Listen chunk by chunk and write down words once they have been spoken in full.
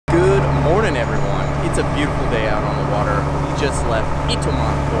morning, everyone. It's a beautiful day out on the water. We just left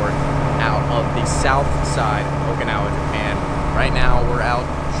Itoman Port out of the south side of Okinawa, Japan. Right now we're out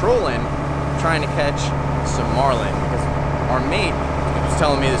trolling, trying to catch some marlin, because our mate was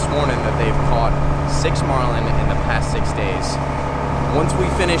telling me this morning that they've caught 6 marlin in the past 6 days. Once we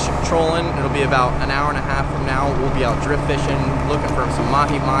finish trolling, it'll be about an hour and a half from now. We'll be out drift fishing, looking for some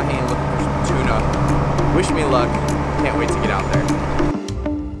mahi-mahi and looking for some tuna. Wish me luck. Can't wait to get out there.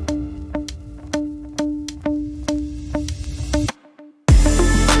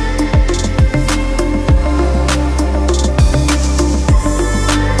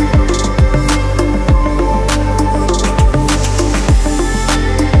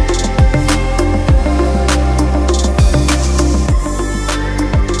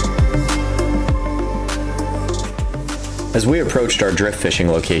 As we approached our drift fishing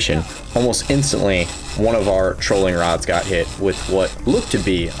location, almost instantly, one of our trolling rods got hit with what looked to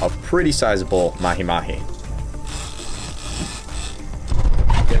be a pretty sizable mahi-mahi.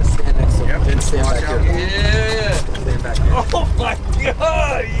 Gotta stand next to him. Then stand back here. Yeah! Stand back here. Oh my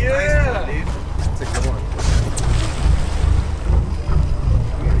god, yeah! Nice one, dude. That's a good one.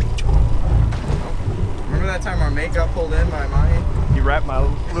 Remember that time our mate got pulled in by mahi? You wrapped my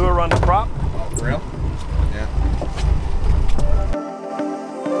lure around the prop? Oh, for real? Yeah.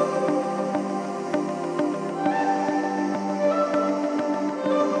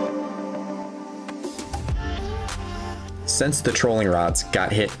 Since the trolling rods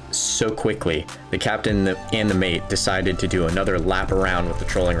got hit so quickly, the captain and the mate decided to do another lap around with the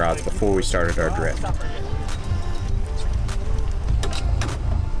trolling rods before we started our drift.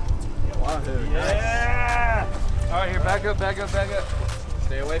 Yeah! Alright, here, back up, back up, back up.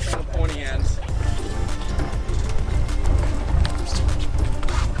 Stay away from the pointy ends.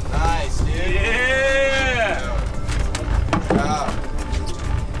 Nice, dude. Yeah! Wow.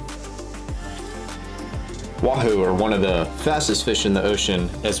 Wahoo are one of the fastest fish in the ocean,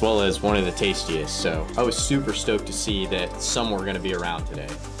 as well as one of the tastiest, so I was super stoked to see that some were going to be around today.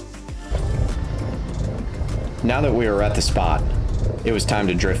 Now that we were at the spot, it was time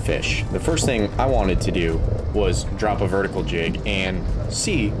to drift fish. The first thing I wanted to do was drop a vertical jig and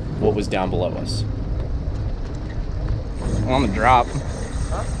see what was down below us. On the drop.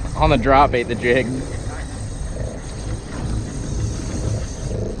 On the drop, ate the jig.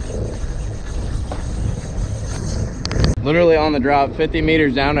 Literally on the drop, 50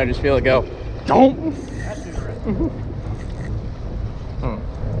 meters down, I just feel it go. Don't. That's interesting. Oh,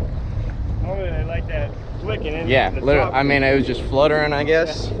 they like that flicking in. Yeah, the literally. drop. I mean, it was just fluttering, I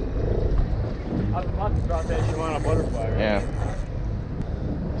guess. I was about to drop that shit on a butterfly, right? Yeah.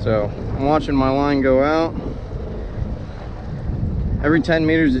 So I'm watching my line go out. Every 10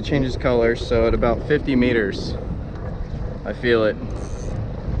 meters it changes color, so at about 50 meters, I feel it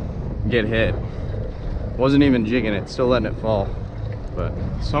get hit. Wasn't even jigging it, still letting it fall. But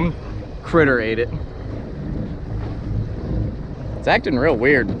some critter ate it. It's acting real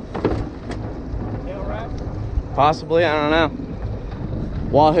weird. Tail wrap? Possibly, I don't know.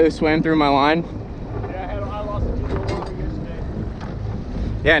 Wahoo swam through my line. Yeah, I lost a 2 Wahoo yesterday.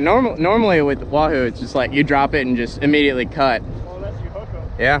 Yeah, normally with Wahoo, it's just like you drop it and just immediately cut. Well, unless you hook them.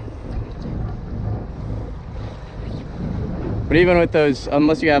 Yeah. But even with those,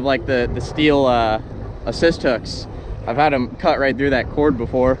 unless you have like the steel assist hooks, I've had them cut right through that cord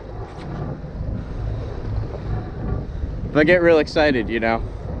before. If I get real excited, you know,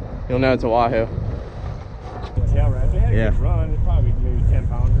 you'll know it's a Wahoo. Tail wrap. They had a good run. It's probably maybe 10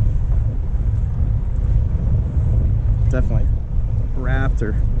 pounder. Definitely wrapped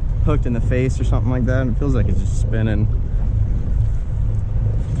or hooked in the face or something like that. It feels like it's just spinning.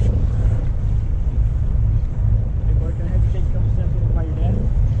 Hey, boy, can I have you take a couple steps over by your dad?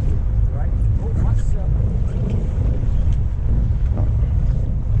 Right? Oh, watch yourself.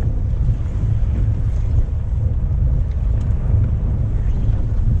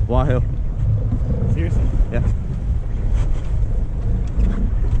 Wahoo. Seriously? Yeah.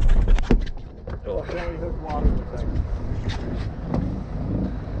 Oh. Yeah, we hooked water for a second.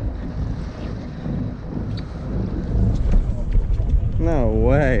 No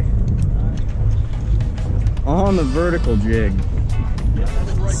way. On the vertical jig. Yeah,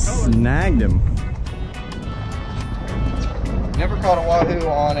 that's the right color. Snagged him. Never caught a Wahoo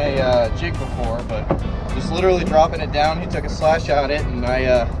on a jig before, but just literally dropping it down, he took a slash at it, and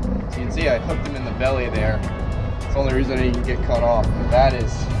as you can see, I hooked him in the belly there. It's the only reason he can get cut off. But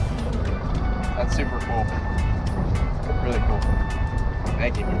that's super cool. Really cool.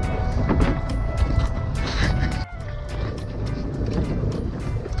 Thank you.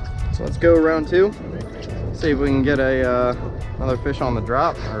 So let's go round 2. See if we can get a Another fish on the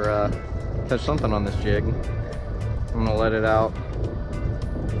drop, or catch something on this jig. I'm gonna let it out.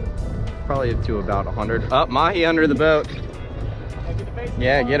 Probably to about 100. Up, mahi under the boat.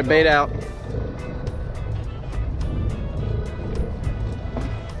 Yeah, get a bait out.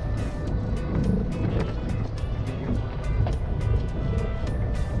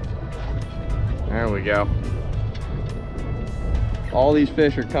 There we go. All these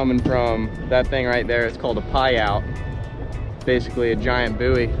fish are coming from that thing right there. It's called a pie out. Basically a giant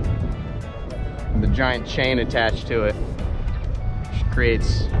buoy with a giant chain attached to it, which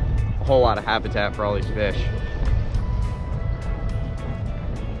creates a whole lot of habitat for all these fish.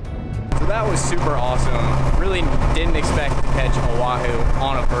 So that was super awesome. Really didn't expect to catch a wahoo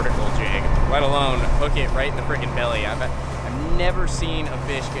on a vertical jig, let alone hook it right in the freaking belly. I've never seen a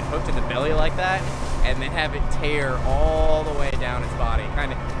fish get hooked in the belly like that and then have it tear all the way down its body.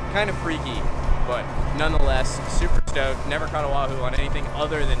 Kind of freaky, but nonetheless, super stoked. Never caught a wahoo on anything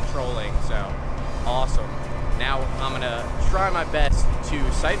other than trolling, so awesome. Now I'm gonna try my best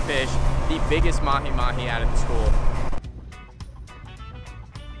to sight fish the biggest mahi-mahi out of the school.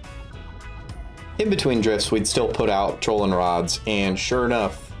 In between drifts, we'd still put out trolling rods, and sure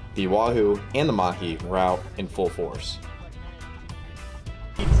enough, the wahoo and the mahi were out in full force.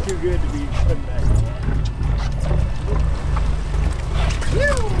 It's too good to be put back in.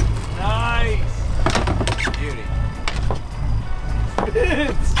 Nice! Beauty.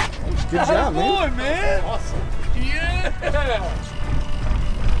 Good job, man. Man. Awesome. Yeah!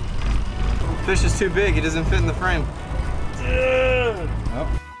 Fish is too big, he doesn't fit in the frame. Dude!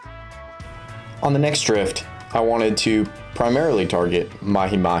 Oh. On the next drift, I wanted to primarily target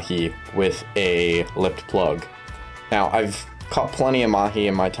mahi-mahi with a lipped plug. Now, I've caught plenty of mahi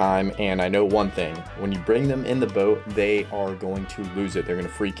in my time, and I know one thing. When you bring them in the boat, they are going to lose it. They're going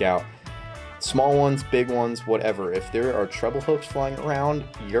to freak out. Small ones, big ones, whatever. If there are treble hooks flying around,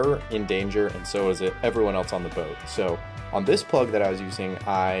 you're in danger, and so is everyone else on the boat. So on this plug that I was using,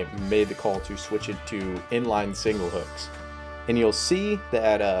 I made the call to switch it to inline single hooks. And you'll see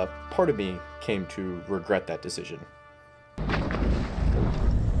that part of me came to regret that decision.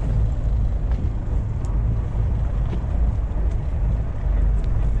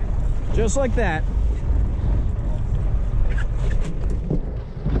 Just like that.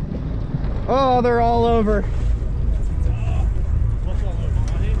 Oh, they're all over. What's all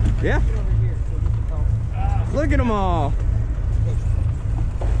over? Yeah. Get over here. Look at them all.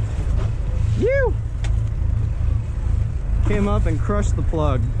 You came up and crushed the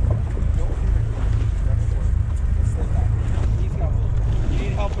plug. You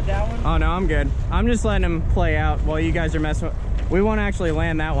need help with that one? Oh no, I'm good. I'm just letting him play out while you guys are messing with. We won't actually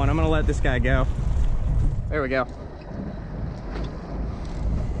land that one. I'm gonna let this guy go. There we go.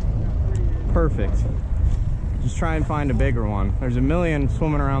 Perfect. Just try and find a bigger one. There's a million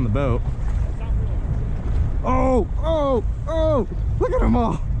swimming around the boat. Oh, oh, oh! Look at them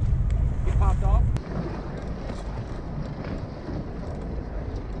all. He popped off?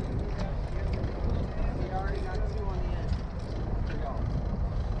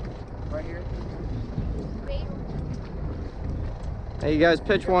 Hey, you guys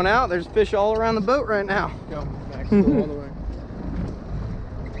pitch one out. There's fish all around the boat right now. Go back, go all the way.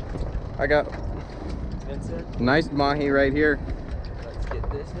 I got Vincent, nice mahi right here. let's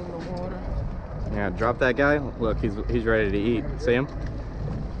get this in the water. Yeah, drop that guy. Look, he's ready to eat. See him?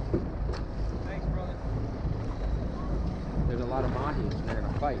 Thanks, brother. There's a lot of mahi, and they're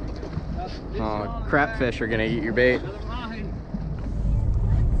gonna fight. Oh, crapfish are gonna eat your bait. Another mahi.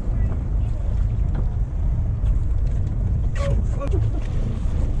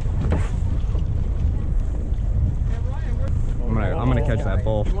 I'm gonna catch that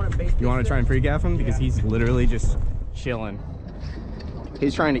bull. You want to try and free gaff him because he's literally just chilling.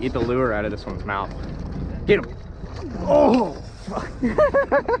 He's trying to eat the lure out of this one's mouth. Get him! Oh!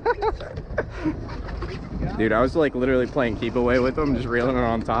 Dude, I was like literally playing keep away with them, just reeling it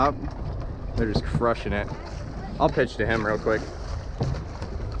on top. They're just crushing it. I'll pitch to him real quick.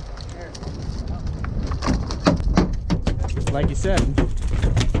 Like you said,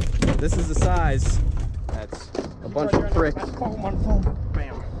 this is the size that's a bunch of pricks.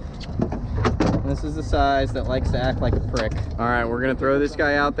 Bam. This is the size that likes to act like a prick. All right, we're gonna throw this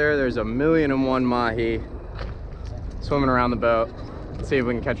guy out there. There's 1,000,001 mahi swimming around the boat. Let's see if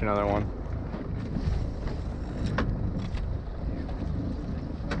we can catch another one.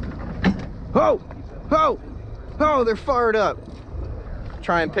 Oh, oh, oh, they're fired up.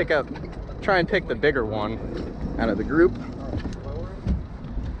 Try and pick the bigger one out of the group.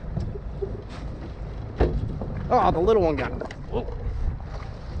 Oh, the little one got it. Oh.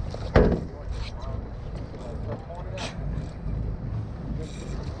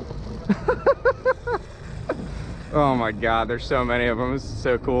 Oh my God, there's so many of them. This is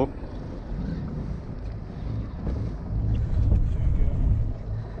so cool.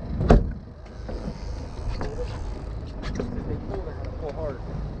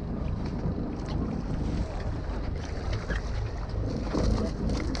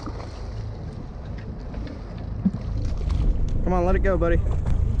 Come on, let it go, buddy.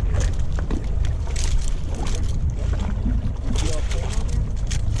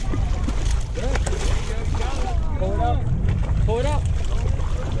 Pull it up. Pull it up.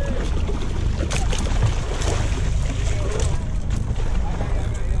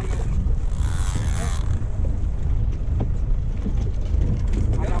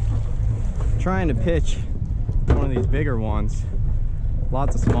 Trying to pitch one of these bigger ones.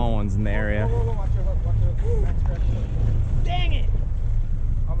 Lots of small ones in the area. Watch your hook. Watch your hook. Back stretch. Dang it!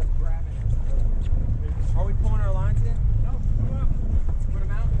 I was grabbing it. Are we pulling our lines in? No. Come up. Put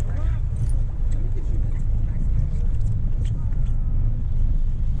them out. Come up. Let me get you.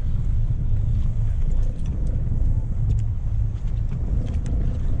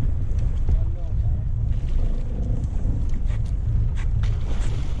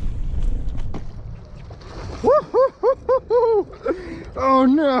 Oh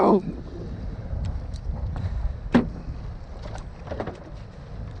no!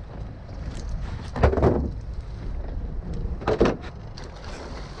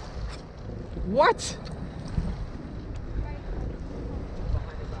 What?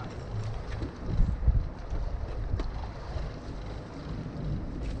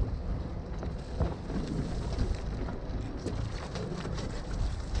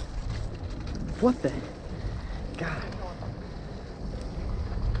 What the? God.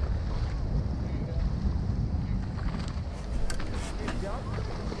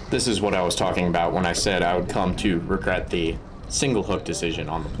 This is what I was talking about when I said I would come to regret the single hook decision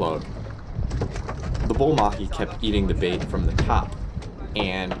on the plug. The bull mahi kept eating the bait from the top,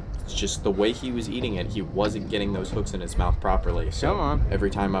 and just the way he was eating it, he wasn't getting those hooks in his mouth properly. So Come on. every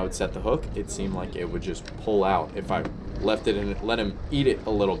time I would set the hook, it seemed like it would just pull out. If I left it and let him eat it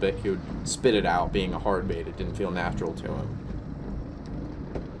a little bit, he would spit it out. Being a hard bait, it didn't feel natural to him.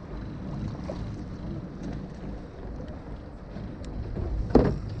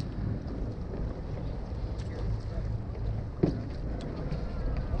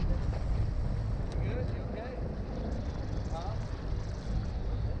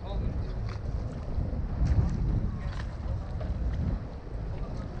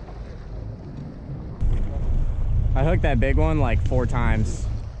 I hooked that big one like 4 times.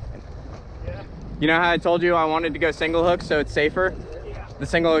 Yeah. You know how I told you I wanted to go single hook so it's safer? Yeah. The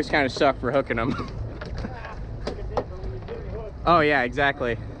single hooks kind of suck for hooking them. Oh yeah,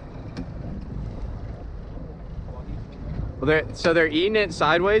 exactly. Well, so they're eating it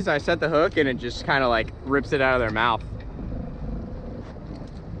sideways. I set the hook and it just kind of like rips it out of their mouth.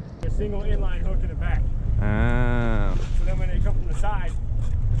 A single inline hook in the back. Oh, So then when they come from the side,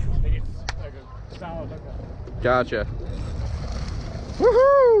 they get like a solid hook. gotcha.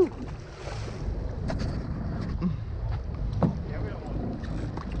 Woohoo! Yeah, we don't want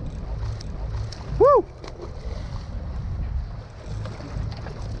Woo!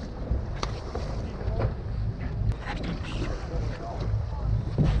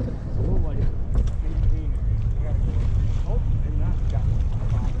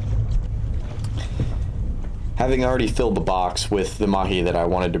 Having already filled the box with the mahi that I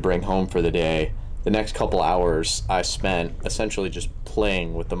wanted to bring home for the day, the next couple hours I spent essentially just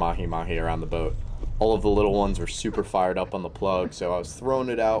playing with the mahi-mahi around the boat. All of the little ones were super fired up on the plug, so I was throwing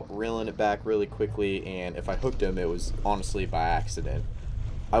it out, reeling it back really quickly, and if I hooked them, it was honestly by accident.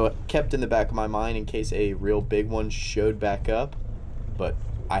 I kept in the back of my mind in case a real big one showed back up, but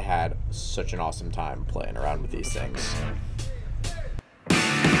I had such an awesome time playing around with these things.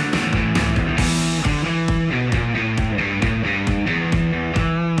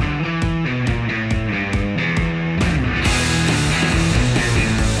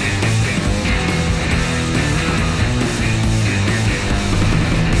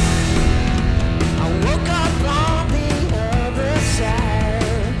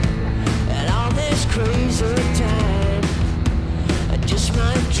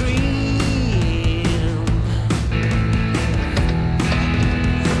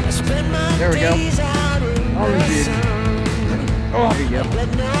 There we go. Oh, dude. Oh, there you go.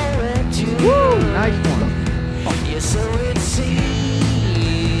 Woo! Nice one.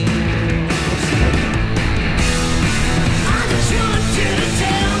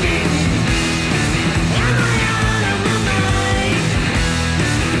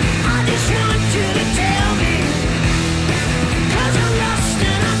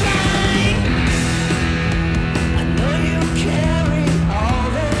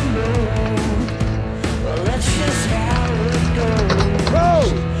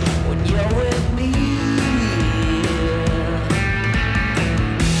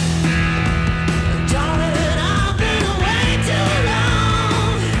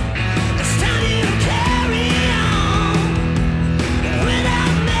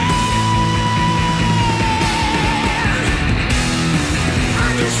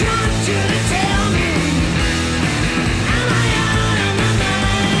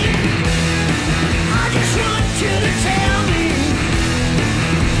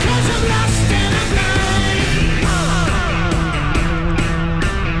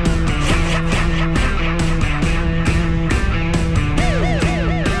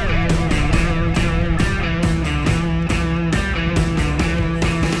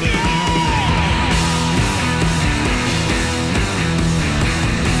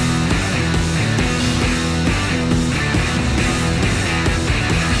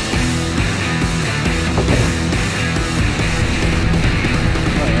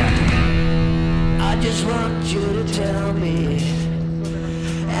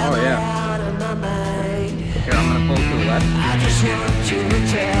 Oh yeah. Here, I'm gonna pull to the left. I just want you to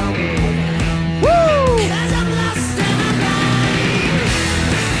tell me. Woo! 'Cause I'm lost in my mind.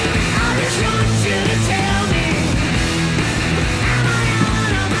 I just want you to tell me. Am I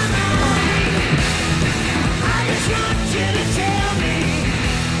out of my mind? I just want you to tell me.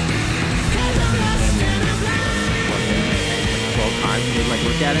 'Cause I'm lost in my mind. 12 times you like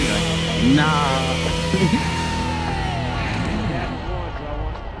look at it and like, nah.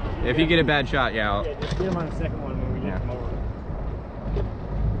 If you get a bad shot, yeah. Yeah, just get him on the second one when we get him over.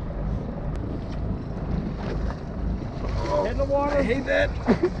 Oh, head in the water. I hate that.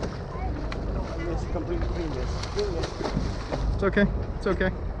 I missed completely clean this. It's okay. It's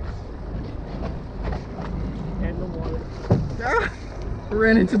okay. Head in the water. Ah, I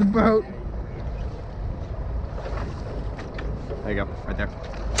ran into the boat. There you go. Right there.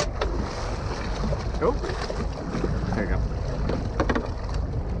 Oh. There you go.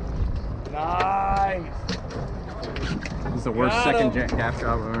 Nice. This is the worst second calf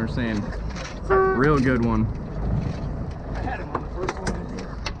shot I've ever seen. Real good one. I had him on the first one.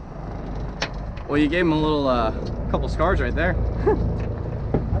 Well, you gave him a little, couple scars right there. I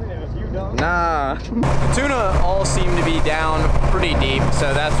think there was a few down. Nah. The tuna all seem to be down pretty deep,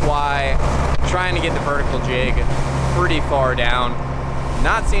 so that's why trying to get the vertical jig pretty far down.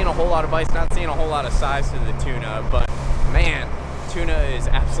 Not seeing a whole lot of bites, not seeing a whole lot of size to the tuna, but man, tuna is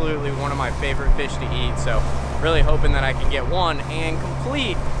absolutely one of my favorite fish to eat, so really hoping that I can get one and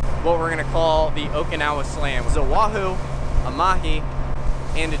complete what we're gonna call the Okinawa Slam. It's a wahoo, a mahi,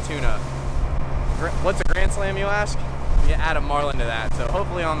 and a tuna. What's a grand slam, you ask? You add a marlin to that, so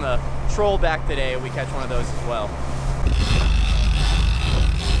hopefully on the troll back today we catch one of those as well.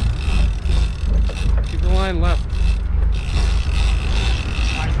 Keep the line left.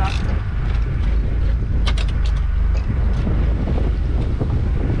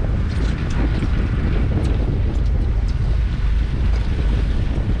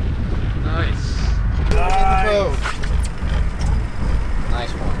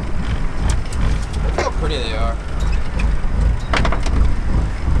 Nice one. Look how pretty they are.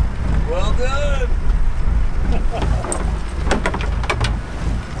 Well done.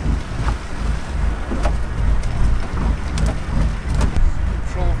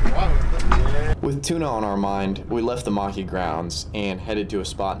 With tuna on our mind, we left the mahi grounds and headed to a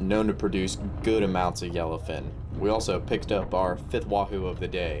spot known to produce good amounts of yellowfin. We also picked up our 5th wahoo of the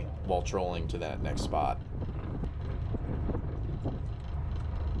day while trolling to that next spot.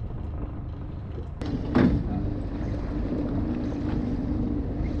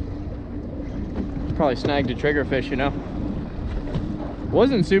 Probably snagged a triggerfish, you know.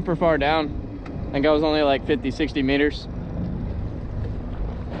 Wasn't super far down. I think I was only like 50, 60 meters.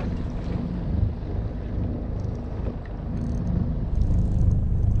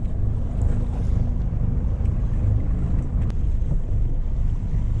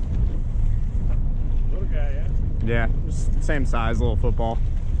 Little guy, yeah? Yeah, just same size, little football.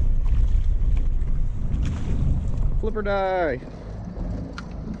 Flipper die.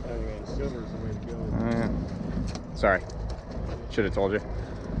 Silver's the way to go. Sorry, should have told you.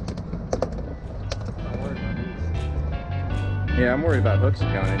 Yeah, I'm worried about hooks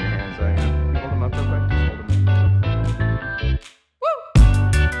going in your hands. So, yeah. Hold them up real quick. Just hold them up.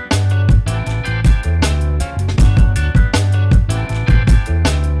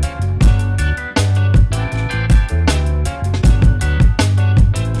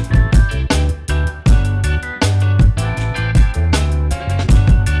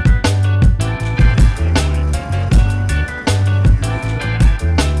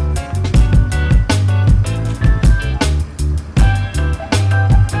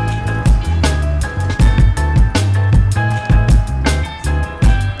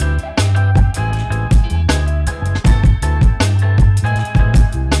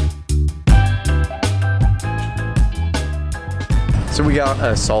 So we got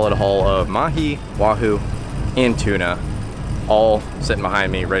a solid haul of mahi, wahoo, and tuna. all sitting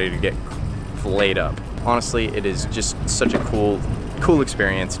behind me ready to get filleted up. Honestly, it is just such a cool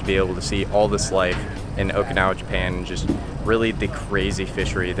experience to be able to see all this life in Okinawa, Japan, and just really the crazy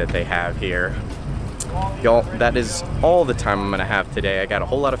fishery that they have here. Y'all, that is all the time I'm gonna have today. I got a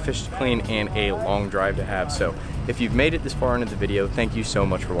whole lot of fish to clean and a long drive to have, so if you've made it this far into the video, thank you so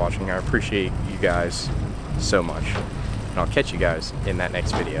much for watching. I appreciate you guys so much, and I'll catch you guys in that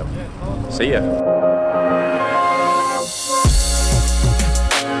next video. See ya.